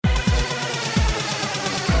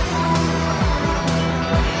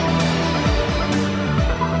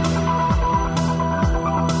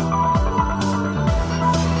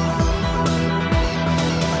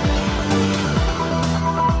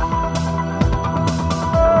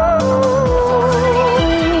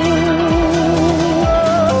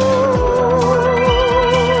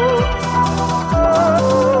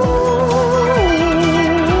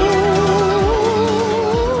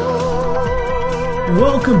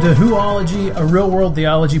welcome to Whoology, a real-world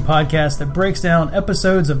theology podcast that breaks down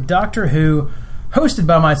episodes of Doctor Who, hosted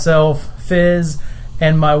by myself, Fizz,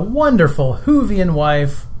 and my wonderful Whovian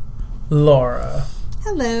wife, Laura.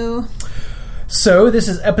 Hello. So, this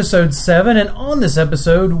is episode 7, and on this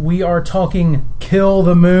episode, we are talking Kill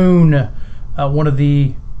the Moon, one of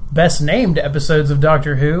the best-named episodes of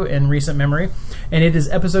Doctor Who in recent memory, and it is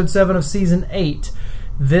episode 7 of season 8.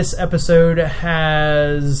 This episode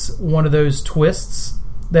has one of those twists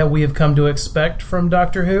that we have come to expect from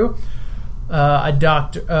Doctor Who.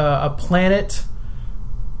 A planet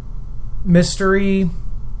mystery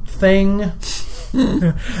thing.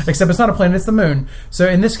 Except it's not a planet, it's the moon. So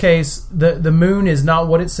in this case, the moon is not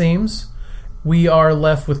what it seems. We are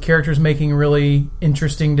left with characters making really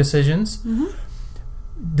interesting decisions. Mm-hmm.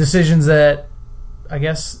 Decisions that, I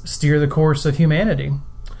guess, steer the course of humanity.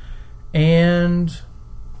 And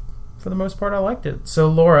for the most part, I liked it. So,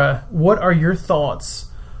 Laura, what are your thoughts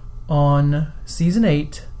on Season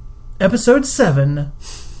 8, Episode 7,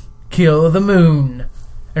 Kill the Moon?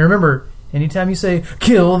 And remember, anytime you say,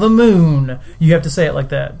 kill the moon, you have to say it like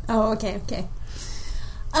that. Oh, okay.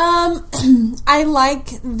 I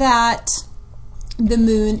like that the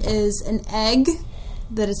moon is an egg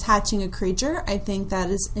that is hatching a creature. I think that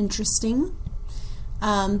is interesting.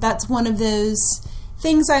 That's one of those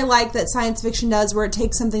things I like that science fiction does, where it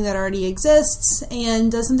takes something that already exists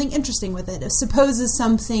and does something interesting with it. It supposes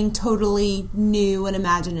something totally new and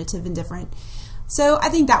imaginative and different. So I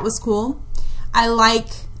think that was cool. I like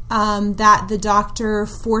that the Doctor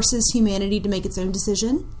forces humanity to make its own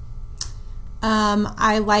decision.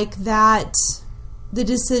 I like that the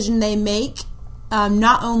decision they make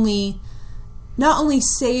not only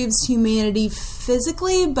saves humanity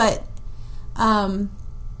physically, but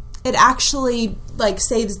it actually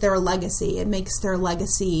saves their legacy. It makes their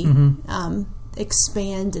legacy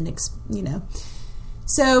expand and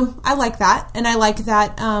So I like that, and I like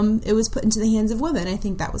that it was put into the hands of women. I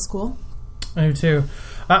think that was cool. I do too.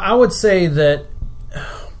 I would say that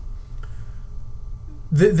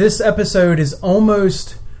this episode is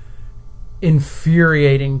almost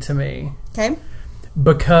infuriating to me. Okay.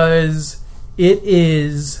 Because it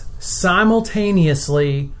is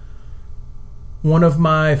simultaneously one of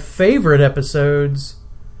my favorite episodes,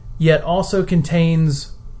 yet also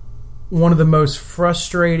contains one of the most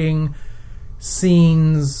frustrating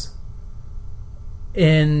scenes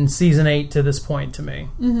in Season 8 to this point to me.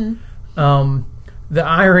 Mm-hmm. The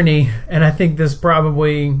irony, and I think this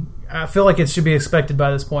I feel like it should be expected by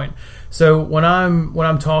this point. So when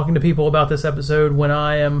I'm talking to people about this episode, when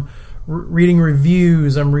I am reading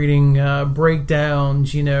reviews, I'm reading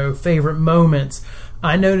breakdowns, favorite moments,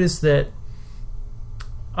 I notice that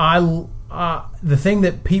the thing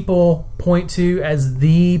that people point to as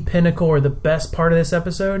the pinnacle or the best part of this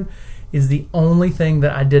episode is the only thing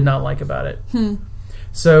that I did not like about it.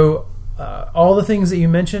 So all the things that you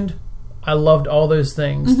mentioned, I loved all those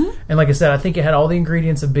things. Mm-hmm. And like I said, I think it had all the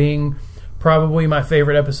ingredients of being probably my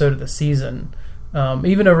favorite episode of the season,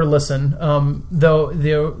 even over Listen.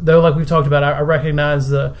 Though like we've talked about, I recognize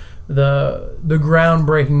the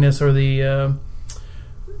groundbreakingness or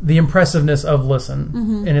the impressiveness of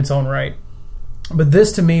Listen in its own right. But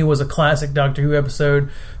this to me was a classic Doctor Who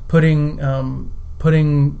episode, putting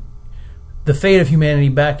the fate of humanity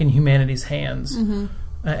back in humanity's hands. Mm-hmm.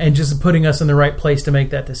 And just putting us in the right place to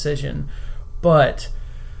make that decision. But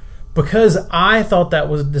because I thought that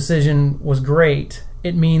decision was great,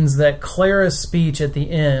 it means that Clara's speech at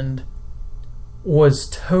the end was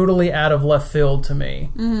totally out of left field to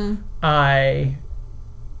me. Mm-hmm. I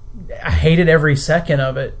hated every second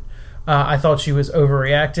of it. I thought she was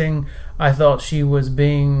overreacting. I thought she was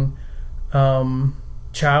being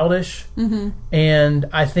childish. Mm-hmm. And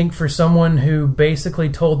I think for someone who basically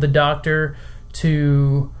told the Doctor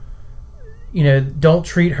to, don't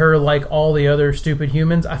treat her like all the other stupid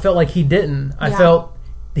humans, I felt like he didn't. I felt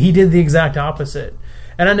he did the exact opposite.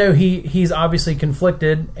 And I know he's obviously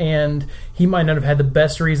conflicted, and he might not have had the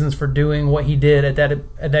best reasons for doing what he did at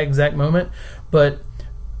that exact moment, but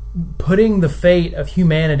putting the fate of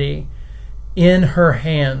humanity in her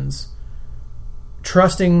hands,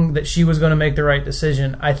 trusting that she was going to make the right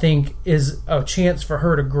decision, I think is a chance for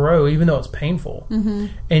her to grow, even though it's painful. Mm-hmm.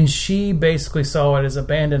 And she basically saw it as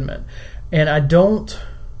abandonment. And I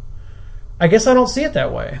guess I don't see it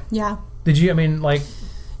that way. Yeah. Did you?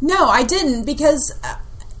 No, I didn't, because,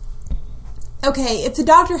 if the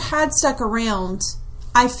Doctor had stuck around,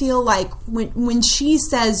 I feel like when she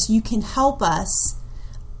says, you can help us,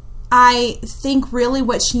 I think really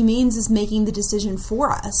what she means is making the decision for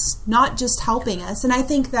us, not just helping us. And I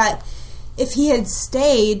think that if he had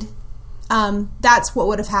stayed, that's what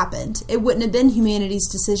would have happened. It wouldn't have been humanity's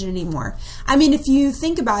decision anymore. I mean, if you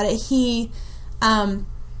think about it, he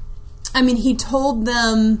told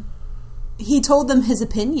them his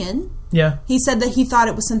opinion. Yeah. He said that he thought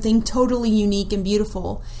it was something totally unique and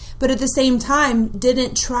beautiful, but at the same time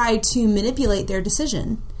didn't try to manipulate their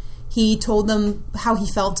decision. He told them how he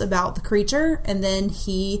felt about the creature, and then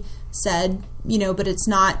he said, but it's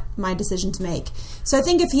not my decision to make. So I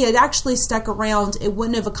think if he had actually stuck around, it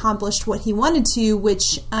wouldn't have accomplished what he wanted to,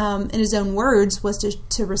 which, in his own words, was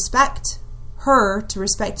to respect her, to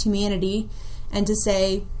respect humanity, and to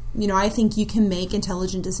say, I think you can make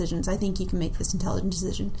intelligent decisions. I think you can make this intelligent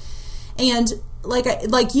decision. And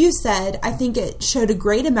like you said, I think it showed a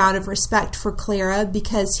great amount of respect for Clara,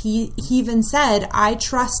 because he even said, I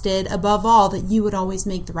trusted above all that you would always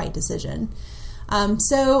make the right decision.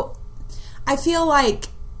 So I feel like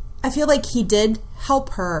he did help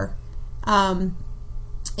her, and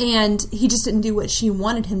he just didn't do what she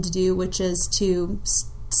wanted him to do, which is to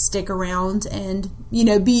stick around and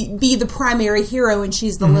be the primary hero, and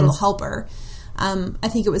she's the little helper. I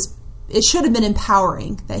think it should have been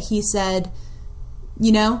empowering that he said,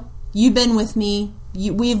 you've been with me,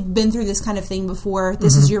 we've been through this kind of thing before,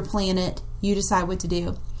 this is your planet, you decide what to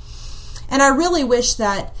do. And I really wish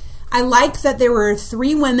that, I like that there were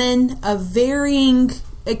 3 women of varying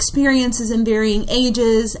experiences and varying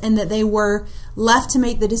ages, and that they were left to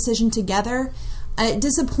make the decision together. It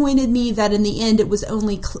disappointed me that in the end it was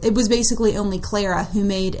basically only Clara who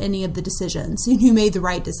made any of the decisions, who made the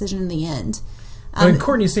right decision in the end.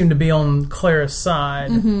 Courtney seemed to be on Clara's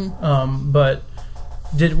side, but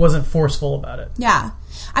wasn't forceful about it. Yeah.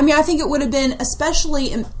 I mean, I think it would have been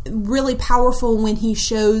especially really powerful when he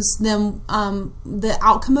shows them the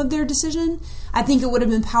outcome of their decision. I think it would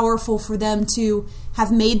have been powerful for them to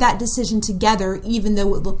have made that decision together, even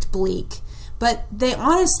though it looked bleak. But they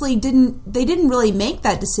honestly didn't really make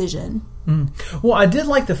that decision. Well, I did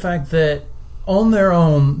like the fact that on their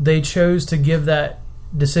own, they chose to give that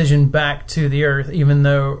decision back to the Earth, even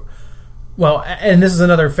though, well, and this is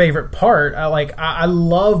another favorite part. I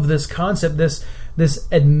love this concept, this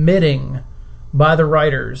admitting by the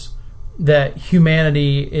writers that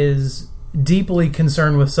humanity is deeply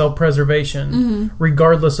concerned with self-preservation,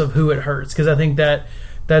 regardless of who it hurts. Because I think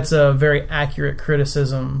that's a very accurate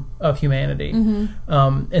criticism of humanity.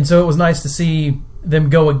 And so it was nice to see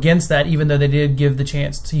them go against that, even though they did give the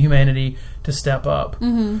chance to humanity to step up.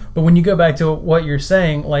 But when you go back to what you're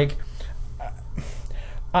saying,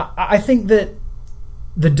 I think that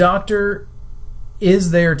the Doctor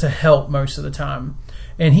is there to help most of the time,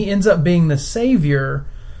 and he ends up being the savior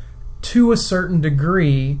to a certain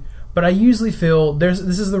degree. But I usually feel this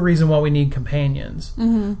is the reason why we need companions,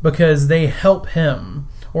 because they help him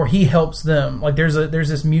or he helps them. There's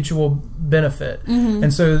this mutual benefit,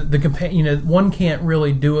 and so the one can't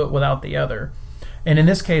really do it without the other. And in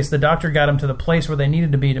this case, the Doctor got him to the place where they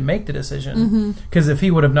needed to be to make the decision. Because if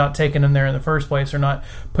he would have not taken him there in the first place, or not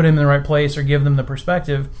put him in the right place, or give them the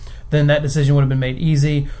perspective, then that decision would have been made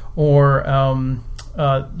easy, or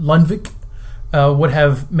Lundvik would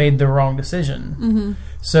have made the wrong decision.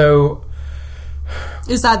 So,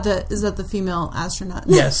 is that the female astronaut?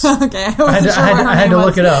 Yes. Okay, I had to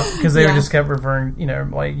look it up because they just kept referring,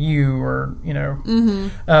 like you or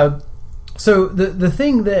So the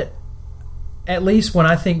thing that, at least when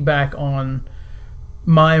I think back on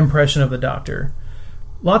my impression of the Doctor,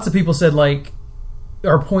 lots of people said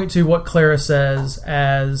or point to what Clara says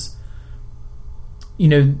as,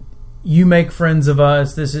 you make friends of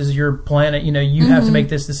us, this is your planet, you have to make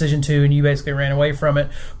this decision too, and you basically ran away from it,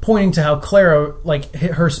 pointing to how Clara,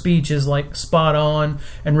 her speech is spot on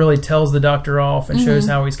and really tells the Doctor off and shows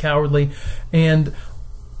how he's cowardly. And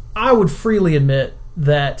I would freely admit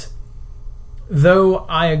that though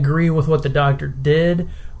I agree with what the Doctor did,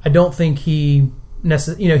 I don't think he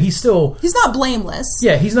he's not blameless.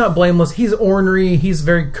 Yeah, he's not blameless. He's ornery. He's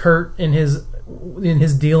very curt in his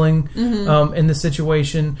dealing in this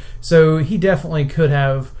situation. So he definitely could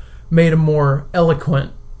have made a more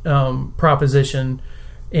eloquent proposition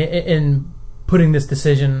in putting this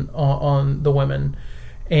decision on the women.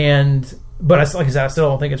 But like I said, I still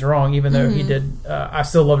don't think it's wrong, even though he did. I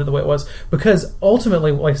still loved it the way it was, because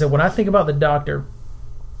ultimately, like I said, when I think about the Doctor,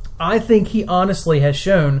 I think he honestly has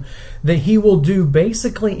shown that he will do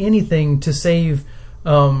basically anything to save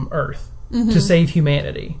Earth, to save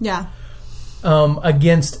humanity. Yeah.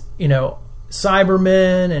 Against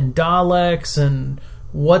Cybermen and Daleks and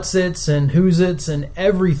what's-its and who's-its and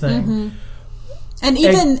everything. And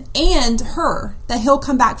even and her, that he'll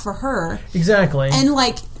come back for her. Exactly. And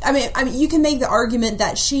I mean, you can make the argument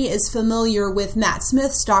that she is familiar with Matt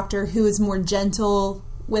Smith's Doctor, who is more gentle,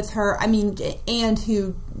 with her. I mean, and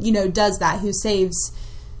who, does that, who saves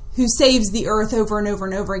the earth over and over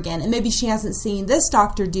and over again. And maybe she hasn't seen this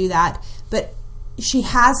doctor do that, but she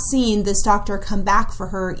has seen this doctor come back for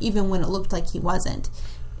her even when it looked like he wasn't.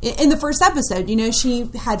 In the first episode, she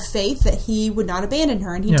had faith that he would not abandon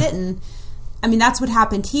her, and he didn't. I mean, that's what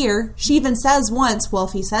happened here. She even says once, well,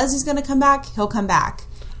 if he says he's going to come back, he'll come back.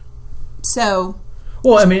 So...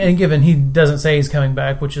 Well, I mean, and given he doesn't say he's coming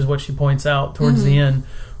back, which is what she points out towards the end.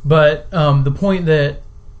 But the point that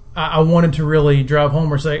I wanted to really drive home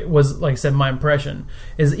was, like I said, my impression,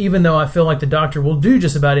 is even though I feel like the Doctor will do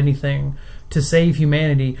just about anything to save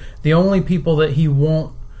humanity, the only people that he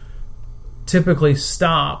won't typically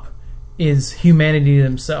stop is humanity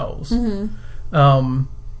themselves.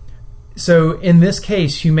 So in this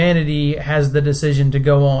case, humanity has the decision to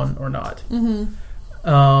go on or not.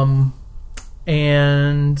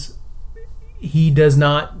 And he does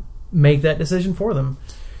not make that decision for them.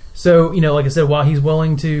 So, like I said, while he's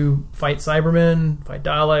willing to fight Cybermen, fight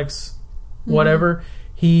Daleks, whatever,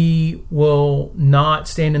 he will not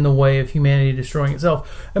stand in the way of humanity destroying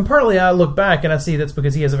itself. And partly I look back and I see that's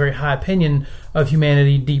because he has a very high opinion of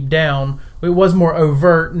humanity deep down. It was more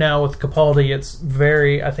overt. Now with Capaldi, it's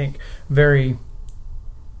very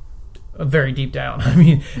deep down. I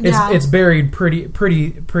mean, it's buried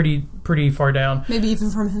pretty far down. Maybe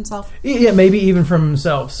even from himself. Yeah, maybe even from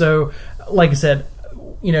himself. So, like I said,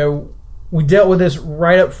 we dealt with this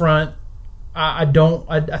right up front. I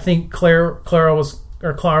think Clara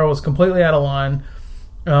was completely out of line.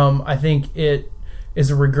 I think it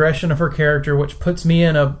is a regression of her character, which puts me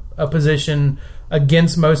in a position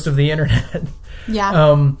against most of the internet.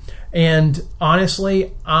 Yeah. And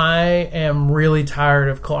honestly, I am really tired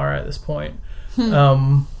of Clara at this point.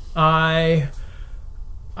 I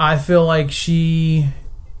feel like she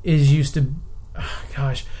is used to...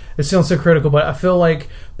 Gosh, it sounds so critical, but I feel like,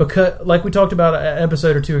 because, like we talked about an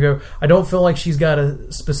episode or two ago, I don't feel like she's got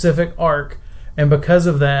a specific arc, and because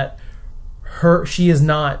of that, she is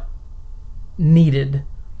not needed.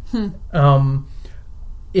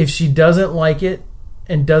 If she doesn't like it,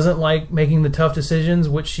 and doesn't like making the tough decisions,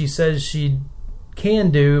 which she says she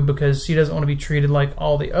can do because she doesn't want to be treated like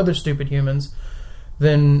all the other stupid humans,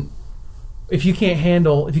 then if you can't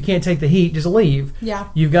take the heat, just leave. Yeah.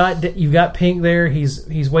 You've got Pink there.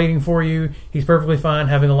 He's waiting for you. He's perfectly fine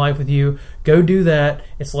having a life with you. Go do that.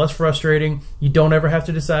 It's less frustrating. You don't ever have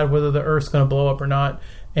to decide whether the Earth's going to blow up or not,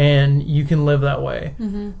 and you can live that way.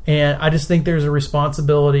 And I just think there's a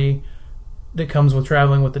responsibility that comes with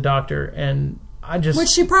traveling with the Doctor, and which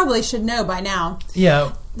she probably should know by now.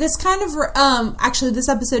 Yeah. This kind of... actually, this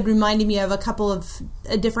episode reminded me of a couple of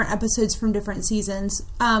different episodes from different seasons.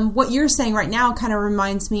 What you're saying right now kind of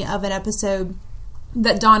reminds me of an episode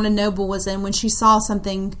that Donna Noble was in when she saw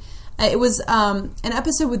something. It was an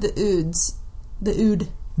episode with the Oods. The Ood.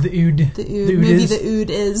 Maybe the Ood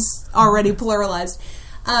is already pluralized.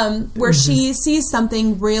 Where she sees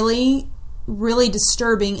something really, really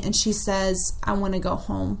disturbing, and she says, I want to go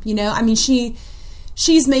home. I mean,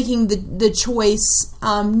 she's making the choice,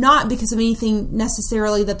 not because of anything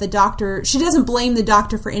necessarily that the Doctor... She doesn't blame the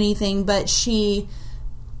Doctor for anything, but I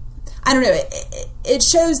don't know. It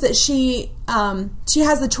shows that she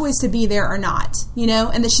has the choice to be there or not,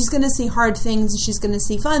 and that she's going to see hard things and she's going to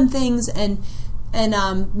see fun things, and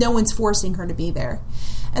no one's forcing her to be there.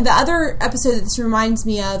 And the other episode that this reminds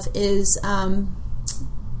me of is,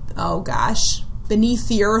 Beneath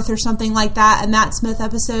the Earth or something like that, a Matt Smith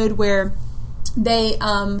episode where they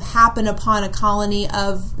happen upon a colony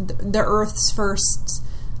of the Earth's first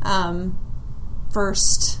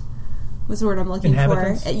what's the word I'm looking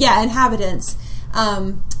for? Yeah, inhabitants,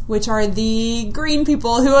 which are the green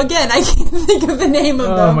people who, again, I can't think of the name of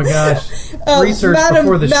them. Oh my gosh. Research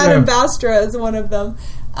before the show. Madame Bastra is one of them.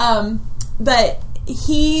 But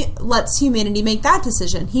he lets humanity make that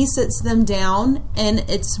decision. He sits them down, and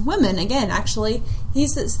it's women, again, actually. He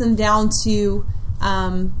sits them down to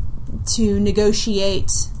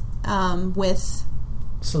negotiate with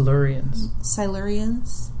Silurians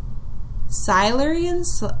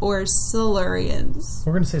or Silurians?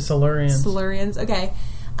 We're going to say Silurians. Silurians, okay.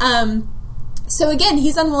 So again,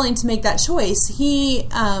 he's unwilling to make that choice. He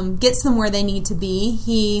gets them where they need to be.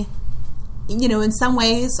 He, in some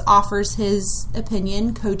ways offers his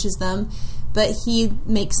opinion, coaches them, but he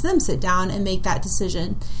makes them sit down and make that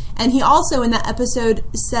decision. And he also, in that episode,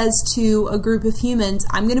 says to a group of humans,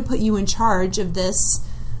 I'm going to put you in charge of this.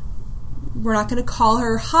 We're not going to call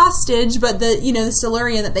her hostage, but the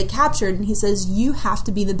Silurian that they captured. And he says, you have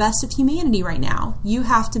to be the best of humanity right now. You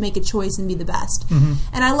have to make a choice and be the best.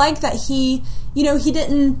 And I like that he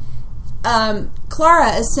didn't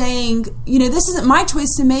Clara is saying, this isn't my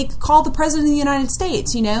choice to make, call the President of the United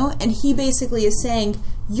States, and he basically is saying,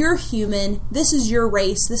 you're human, this is your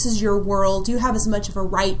race, this is your world, you have as much of a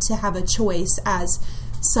right to have a choice as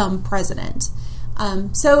some president.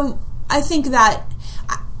 So I think that,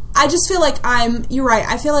 I just feel like you're right,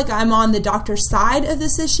 I feel like I'm on the doctor's side of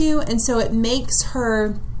this issue, and so it makes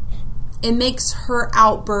her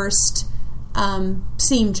outburst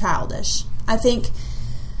seem childish. I think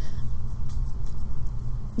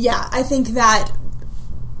that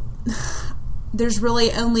there's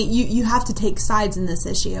really only you have to take sides in this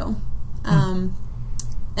issue, and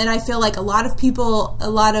I feel like a lot of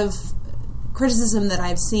criticism that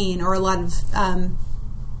I've seen, or a lot of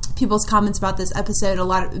people's comments about this episode, a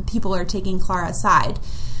lot of people are taking Clara's side,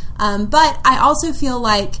 but I also feel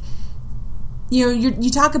like you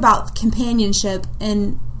talk about companionship,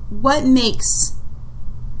 and what makes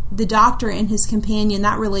the doctor and his companion,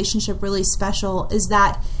 that relationship, really special is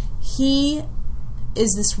that he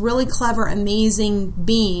is this really clever, amazing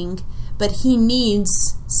being, but he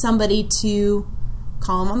needs somebody to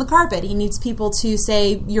call him on the carpet. He needs people to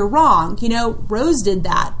say, you're wrong. Rose did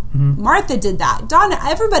that. Mm-hmm. Martha did that. Donna,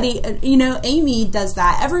 everybody, Amy does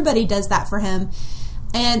that. Everybody does that for him.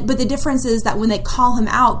 But the difference is that when they call him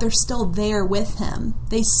out, they're still there with him.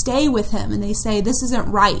 They stay with him and they say, this isn't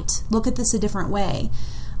right. Look at this a different way.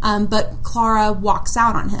 But Clara walks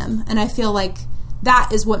out on him. And I feel like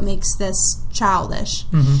that is what makes this childish.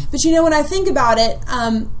 Mm-hmm. But when I think about it,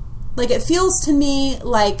 it feels to me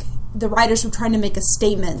like the writers were trying to make a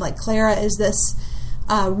statement. Like Clara is this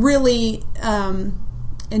really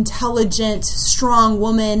intelligent, strong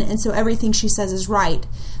woman, and so everything she says is right.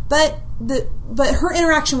 But her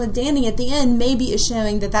interaction with Danny at the end maybe is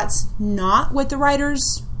showing that that's not what the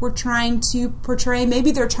writers were trying to portray.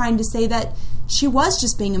 Maybe they're trying to say that she was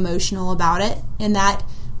just being emotional about it, and that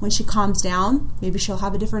when she calms down, maybe she'll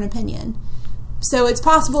have a different opinion. So it's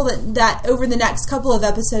possible that over the next couple of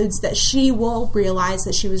episodes that she will realize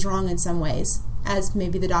that she was wrong in some ways, as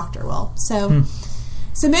maybe the doctor will. So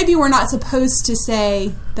maybe we're not supposed to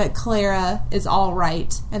say that Clara is all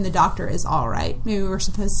right and the doctor is all right. Maybe we're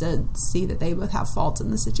supposed to see that they both have faults in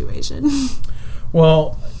the situation.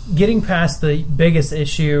 Well, getting past the biggest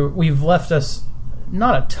issue, we've left us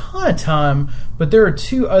not a ton of time, but there are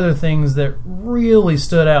two other things that really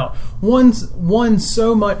stood out. One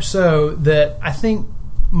so much so that I think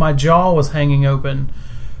my jaw was hanging open.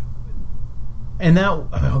 And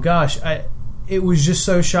that, it was just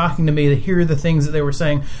so shocking to me to hear the things that they were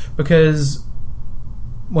saying, because,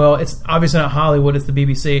 well, it's obviously not Hollywood, it's the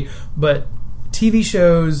BBC, but TV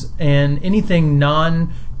shows and anything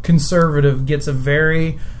non-conservative gets a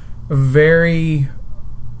very, very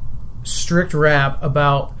strict rap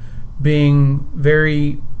about being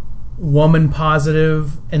very woman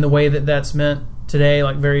positive in the way that that's meant today,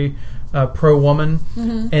 like very pro-woman.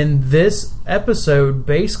 Mm-hmm. And this episode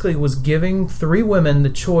basically was giving three women the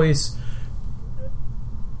choice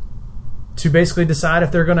to basically decide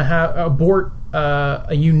if they're going to abort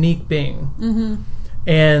a unique being. Mm-hmm.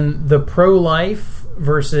 And the pro-life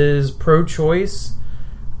versus pro-choice,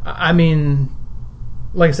 I mean,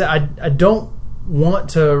 like I said, I don't want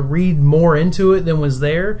to read more into it than was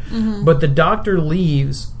there, mm-hmm. but the doctor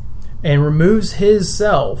leaves and removes his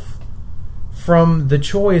self from the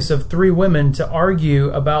choice of three women to argue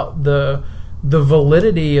about the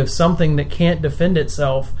validity of something that can't defend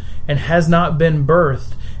itself and has not been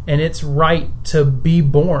birthed, and its right to be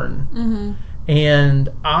born. Mm-hmm. And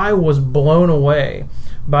I was blown away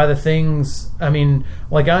by the things. I mean,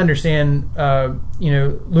 like, I understand,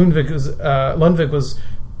 Lundvik was,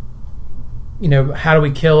 how do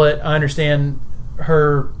we kill it? I understand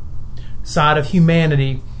her side of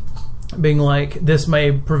humanity being like, this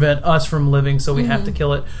may prevent us from living, so we mm-hmm. have to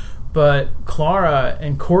kill it. But Clara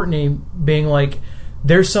and Courtney being like,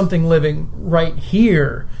 there's something living right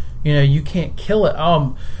here. You can't kill it.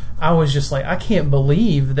 I was just like, I can't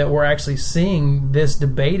believe that we're actually seeing this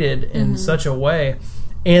debated in mm-hmm. such a way,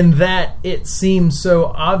 and that it seems so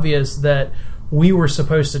obvious that we were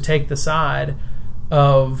supposed to take the side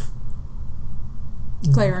of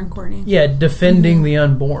Clara and Courtney. Yeah, defending mm-hmm. the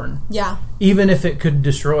unborn. Yeah. Even if it could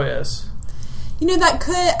destroy us.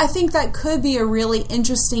 I think that could be a really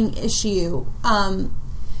interesting issue,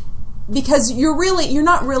 because you're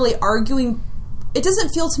not really arguing. It doesn't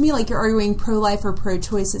feel to me like you're arguing pro-life or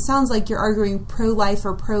pro-choice. It sounds like you're arguing pro-life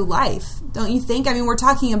or pro-life, don't you think? I mean, we're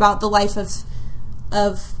talking about the life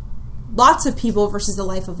of lots of people versus the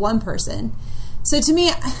life of one person. So to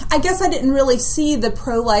me, I guess I didn't really see the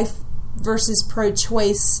pro-life versus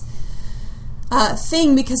pro-choice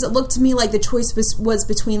thing, because it looked to me like the choice was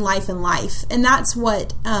between life and life. And that's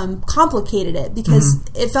what complicated it, because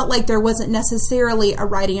it felt like there wasn't necessarily a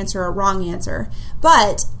right answer or a wrong answer.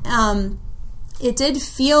 But it did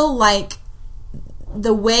feel like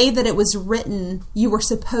the way that it was written, you were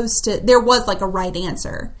supposed to, there was like a right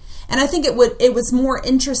answer. And I think it was more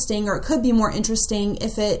interesting, or it could be more interesting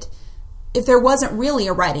if there wasn't really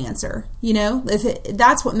a right answer,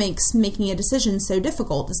 that's what makes making a decision so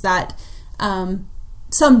difficult, is that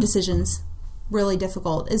some decisions really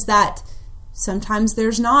difficult, is that sometimes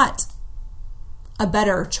there's not a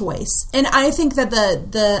better choice. And I think that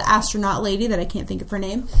the astronaut lady, that I can't think of her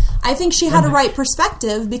name, I think she had a right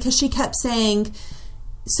perspective, because she kept saying,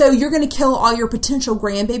 so you're going to kill all your potential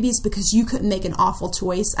grandbabies because you couldn't make an awful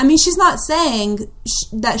choice. I mean, she's not saying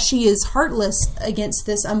that she is heartless against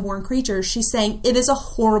this unborn creature. She's saying it is a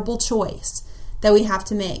horrible choice that we have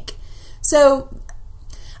to make. So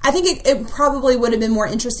I think it probably would have been more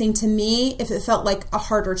interesting to me if it felt like a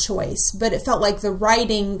harder choice, but it felt like the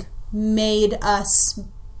writing made us,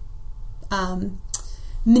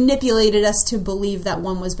 manipulated us to believe that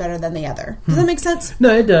one was better than the other. Does that make sense?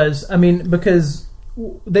 No, it does. I mean, because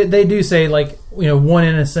they do say, like, one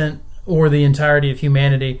innocent or the entirety of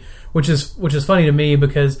humanity, which is funny to me,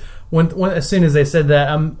 because when as soon as they said that,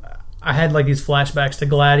 I had like these flashbacks to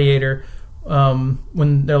Gladiator,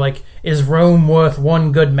 when they're like, is Rome worth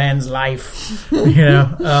one good man's life?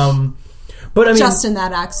 But I mean, just in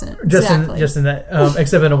that accent, just in that,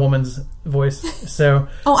 except in a woman's voice. So,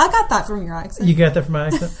 I got that from your accent. You got that from my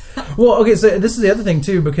accent. Well, okay. So this is the other thing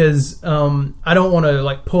too, because I don't want to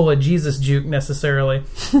like pull a Jesus juke necessarily,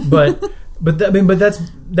 but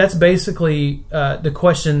that's basically the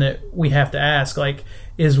question that we have to ask. Like,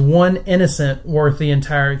 is one innocent worth the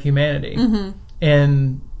entire humanity? Mm-hmm.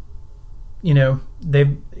 And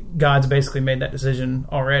God's basically made that decision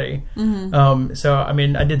already. Mm-hmm. So, I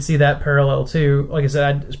mean, I did see that parallel too. Like I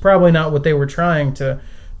said, it's probably not what they were trying to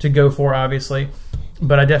go for, obviously,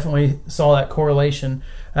 but I definitely saw that correlation.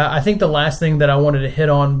 I think the last thing that I wanted to hit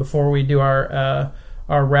on before we do our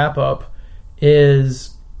wrap up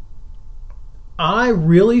is I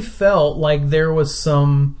really felt like there was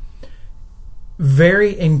some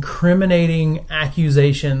very incriminating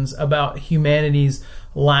accusations about humanity's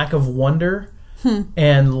lack of wonder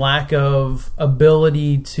and lack of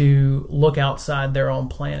ability to look outside their own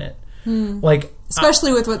planet. Like,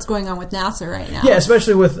 especially with what's going on with NASA right now. Yeah,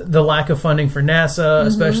 especially with the lack of funding for NASA,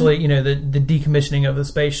 especially, the decommissioning of the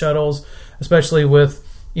space shuttles, especially with,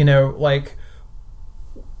 like,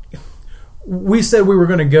 we said we were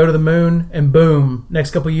going to go to the moon, and boom, next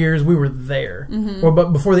couple of years we were there. Or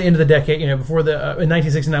but before the end of the decade, before the in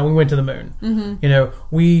 1969 we went to the moon.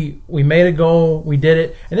 We made a goal, we did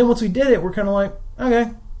it, and then once we did it, we're kind of like,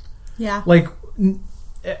 okay, yeah. Like,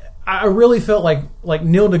 I really felt like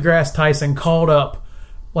Neil deGrasse Tyson called up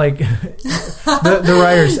like the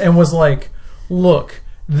writers and was like, look,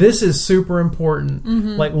 this is super important.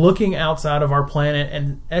 Like, looking outside of our planet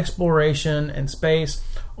and exploration and space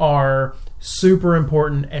are super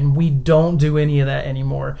important, and we don't do any of that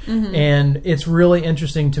anymore. And it's really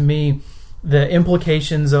interesting to me, the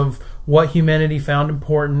implications of what humanity found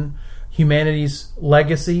important, humanity's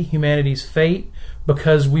legacy, humanity's fate,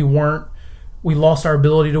 because we lost our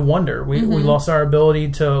ability to wonder. We lost our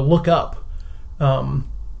ability to look up,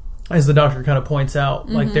 as the doctor kind of points out,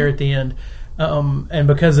 like there at the end. And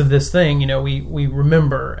because of this thing, we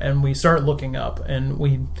remember and we start looking up, and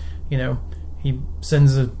he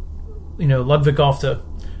sends Ludwig off to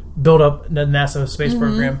build up the NASA space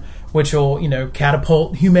program, which will,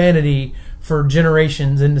 catapult humanity for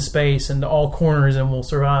generations into space and to all corners, and will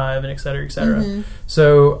survive, and et cetera, et cetera.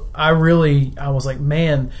 So I was like,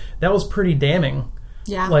 man, that was pretty damning.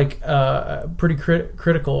 Yeah. Like, pretty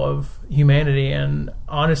critical of humanity. And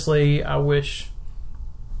honestly, I wish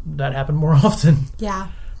that happened more often. Yeah.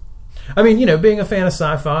 I mean, being a fan of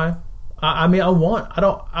sci-fi, I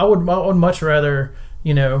would much rather,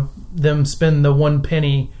 them spend the 1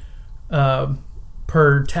 penny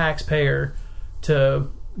per taxpayer to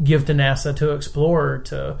give to NASA to explore,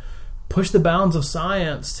 to push the bounds of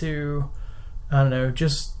science, to, I don't know,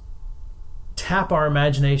 just tap our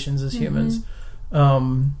imaginations as humans.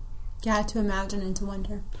 Yeah, to imagine and to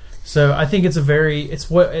wonder. So I think it's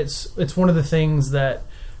one of the things that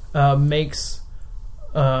makes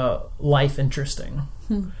life interesting.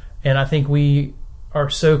 And I think we are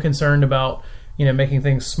so concerned about, making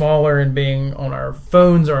things smaller and being on our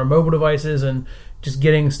phones or our mobile devices and just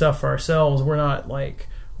getting stuff for ourselves. We're not like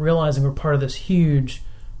realizing we're part of this huge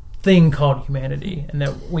thing called humanity, and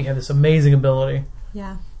that we have this amazing ability.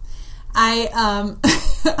 Yeah. I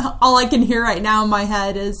all I can hear right now in my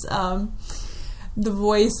head is the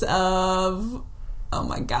voice of, oh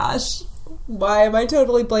my gosh, why am I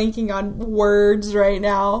totally blanking on words right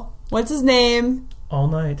now? What's his name? All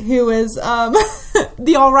Night. Who is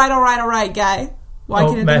the all right guy.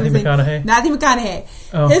 Matthew McConaughey. Matthew McConaughey.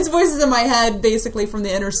 Oh. His voice is in my head basically from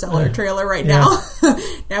the Interstellar trailer right now.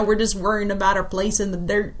 Now we're just worrying about our place in the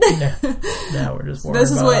dirt. Now we're just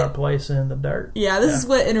worrying about our place in the dirt. Yeah, this is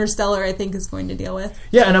what Interstellar, I think, is going to deal with.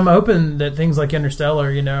 Yeah, and I'm hoping that things like Interstellar,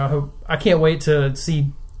 I can't wait to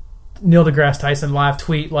see Neil deGrasse Tyson live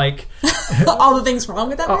tweet like all the things wrong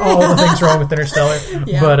with that movie. all the things wrong with Interstellar.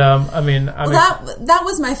 Yeah. But that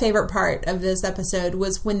was my favorite part of this episode,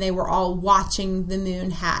 was when they were all watching the moon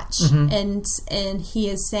hatch, and he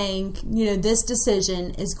is saying, this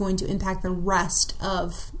decision is going to impact the rest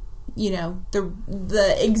of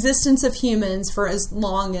the existence of humans for as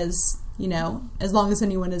long as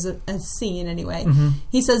anyone has seen anyway.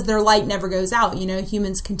 He says their light never goes out.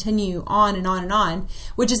 Humans continue on and on and on,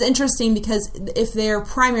 which is interesting because if their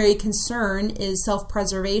primary concern is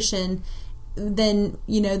self-preservation, then,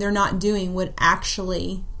 they're not doing what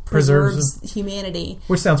actually preserves humanity.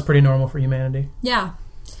 Which sounds pretty normal for humanity. Yeah.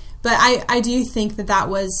 But I do think that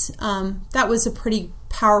was a pretty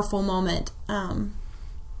powerful moment.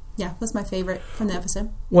 Yeah, was my favorite from the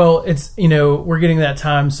episode. Well, it's, we're getting that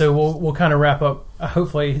time, so we'll kind of wrap up,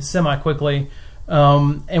 hopefully semi-quickly.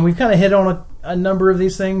 And we've kind of hit on a number of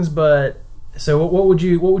these things, but so what would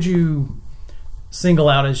you single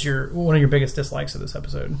out as one of your biggest dislikes of this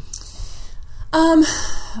episode?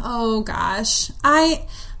 Oh gosh. I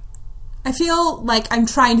feel like I'm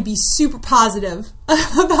trying to be super positive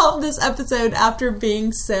about this episode after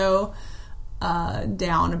being so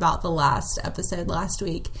down about the last episode last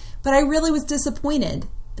week. But I really was disappointed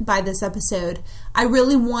by this episode. I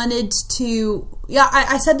really wanted to... Yeah,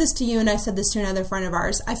 I said this to you, and I said this to another friend of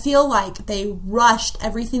ours. I feel like they rushed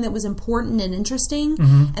everything that was important and interesting,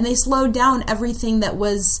 and they slowed down everything that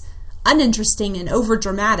was uninteresting and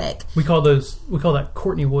overdramatic. We call that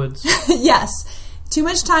Courtney Woods. Yes. Too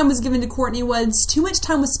much time was given to Courtney Woods. Too much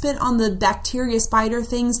time was spent on the bacteria spider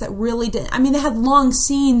things that really didn't... I mean, they had long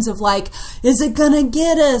scenes of like, is it gonna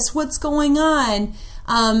get us? What's going on?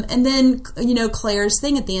 And then, Claire's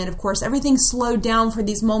thing at the end, of course. Everything slowed down for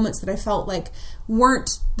these moments that I felt like weren't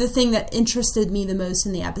the thing that interested me the most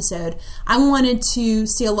in the episode. I wanted to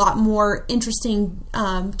see a lot more interesting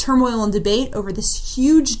turmoil and debate over this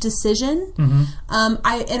huge decision.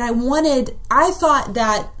 I thought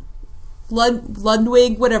that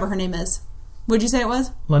Ludwig, whatever her name is. What'd you say it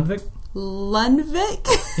was? Lundvik?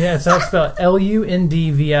 Yeah, it's how it's spelled.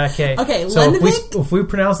 Lundvik. Okay, so Lundvik? if we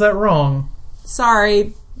pronounce that wrong...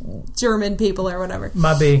 Sorry, German people or whatever.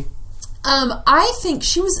 Might be. I think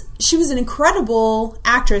she was an incredible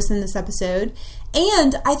actress in this episode,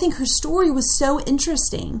 and I think her story was so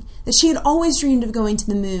interesting that she had always dreamed of going to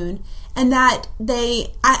the moon, and that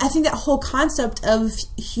I think that whole concept of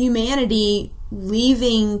humanity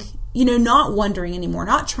leaving, not wondering anymore,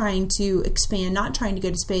 not trying to expand, not trying to go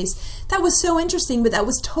to space, that was so interesting, but that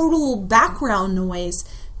was total background noise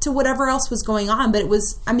to whatever else was going on. But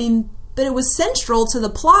it was central to the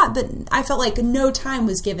plot, but I felt like no time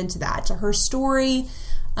was given to that, to her story,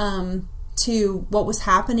 to what was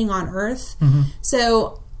happening on Earth.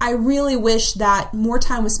 So I really wish that more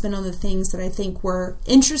time was spent on the things that I think were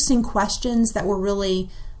interesting questions that were really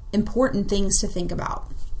important things to think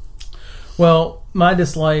about. Well, my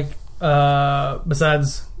dislike,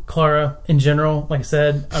 besides Clara in general, like I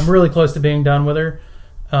said, I'm really close to being done with her,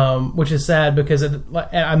 which is sad because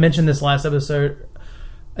I mentioned this last episode.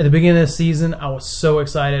 At the beginning of the season, I was so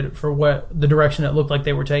excited for the direction it looked like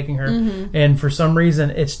they were taking her. And for some reason,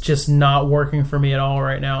 it's just not working for me at all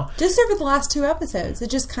right now. Just over the last 2 episodes, it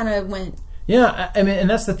just kind of went... Yeah, I mean, and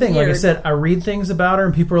that's the thing. Weird. Like I said, I read things about her,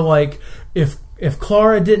 and people are like, if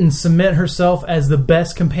Clara didn't cement herself as the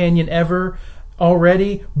best companion ever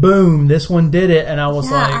already, boom, this one did it. And I was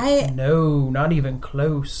no, not even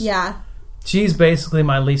close. Yeah. She's basically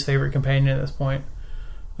my least favorite companion at this point.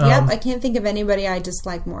 Yep, I can't think of anybody I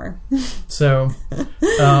dislike more. So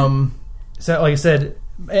like I said,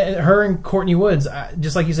 her and Courtney Woods,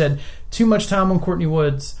 just like you said, too much time on Courtney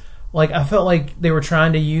Woods. Like, I felt like they were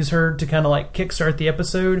trying to use her to kind of like kickstart the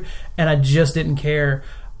episode, and I just didn't care.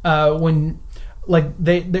 When like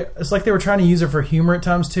it's like they were trying to use her for humor at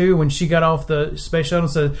times too. When she got off the space shuttle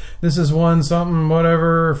and said, "This is one something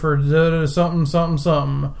whatever for something something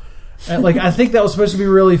something." Like, I think that was supposed to be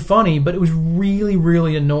really funny, but it was really,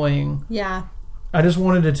 really annoying. Yeah. I just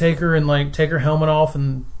wanted to take her and like take her helmet off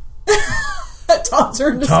and toss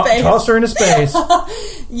her into space. Toss her into space.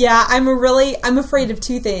 Yeah, I'm afraid of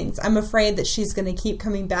 2 things. I'm afraid that she's going to keep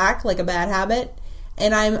coming back like a bad habit,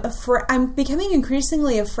 and I'm becoming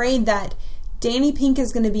increasingly afraid that Danny Pink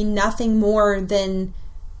is going to be nothing more than,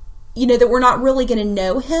 that we're not really going to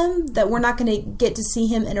know him, that we're not going to get to see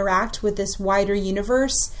him interact with this wider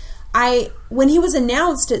universe. When he was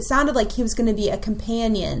announced, it sounded like he was going to be a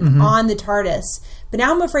companion on the TARDIS, but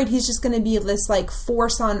now I'm afraid he's just going to be this like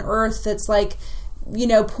force on Earth that's like,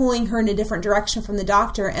 pulling her in a different direction from the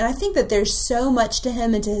Doctor. And I think that there's so much to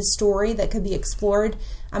him and to his story that could be explored.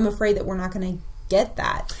 I'm afraid that we're not going to get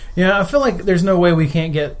that. Yeah, I feel like there's no way we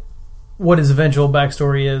can't get what his eventual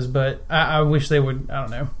backstory is, but I wish they would. I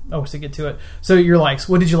don't know. I wish they get to it. So your likes.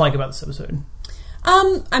 What did you like about this episode?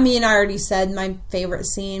 I already said my favorite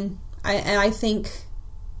scene. I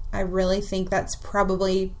really think that's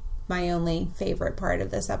probably my only favorite part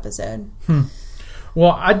of this episode.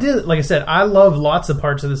 Well, I said, I love lots of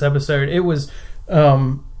parts of this episode. It was,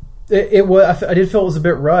 I did feel it was a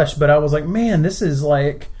bit rushed, but I was like, man, this is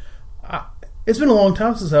like, it's been a long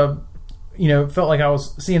time since I, felt like I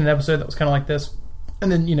was seeing an episode that was kind of like this. And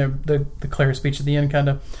then, the Clara speech at the end kind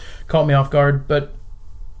of caught me off guard. But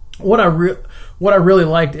what I really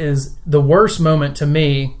liked is the worst moment to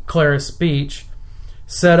me, Clara's speech,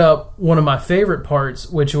 set up one of my favorite parts,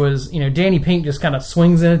 which was, Danny Pink just kind of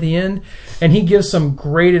swings in at the end, and he gives some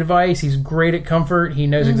great advice. He's great at comfort. He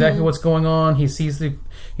knows exactly what's going on. He sees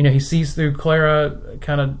through Clara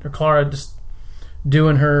just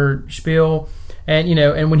doing her spiel, and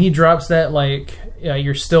and when he drops that, like,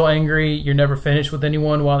 you're still angry, you're never finished with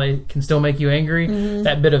anyone while they can still make you angry.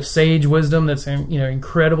 That bit of sage wisdom that's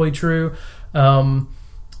incredibly true.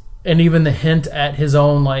 And even the hint at his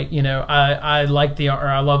own, like, I love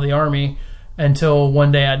the Army until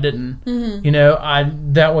one day I didn't.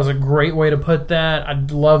 That was a great way to put that. I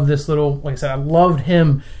love this little, like I said, I loved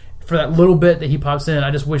him for that little bit that he pops in.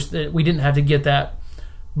 I just wish that we didn't have to get that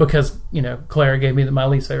because, Clara gave me my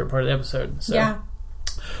least favorite part of the episode. So. Yeah.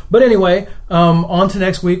 But anyway, on to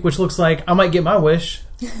next week, which looks like I might get my wish.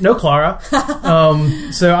 No Clara.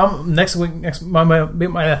 So next week might be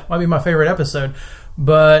my favorite episode.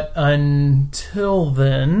 But until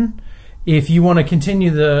then, if you want to continue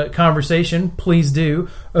the conversation, please do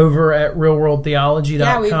over at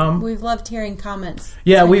realworldtheology.com. Yeah, we've loved hearing comments.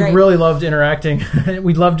 Yeah, we've really loved interacting.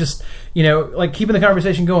 We'd love just, like keeping the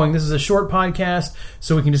conversation going. This is a short podcast,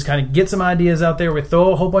 so we can just kind of get some ideas out there. We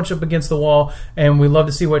throw a whole bunch up against the wall, and we love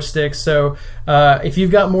to see what sticks. So if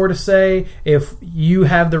you've got more to say, if you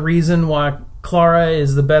have the reason why Clara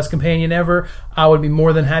is the best companion ever, I would be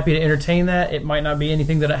more than happy to entertain that. It might not be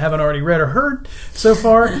anything that I haven't already read or heard so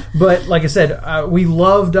far, but like I said, we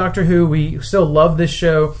love Doctor Who. We still love this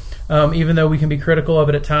show, even though we can be critical of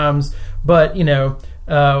it at times. But,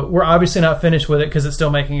 we're obviously not finished with it because it's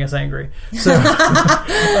still making us angry. So,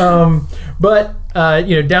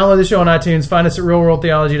 download the show on iTunes. Find us at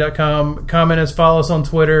realworldtheology.com. Comment us, follow us on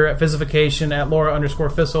Twitter at Fissification, at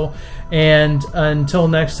Laura_Fissel. And until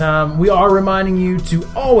next time, we are reminding you to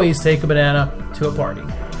always take a banana to a party.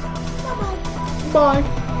 Bye-bye.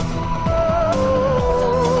 Bye.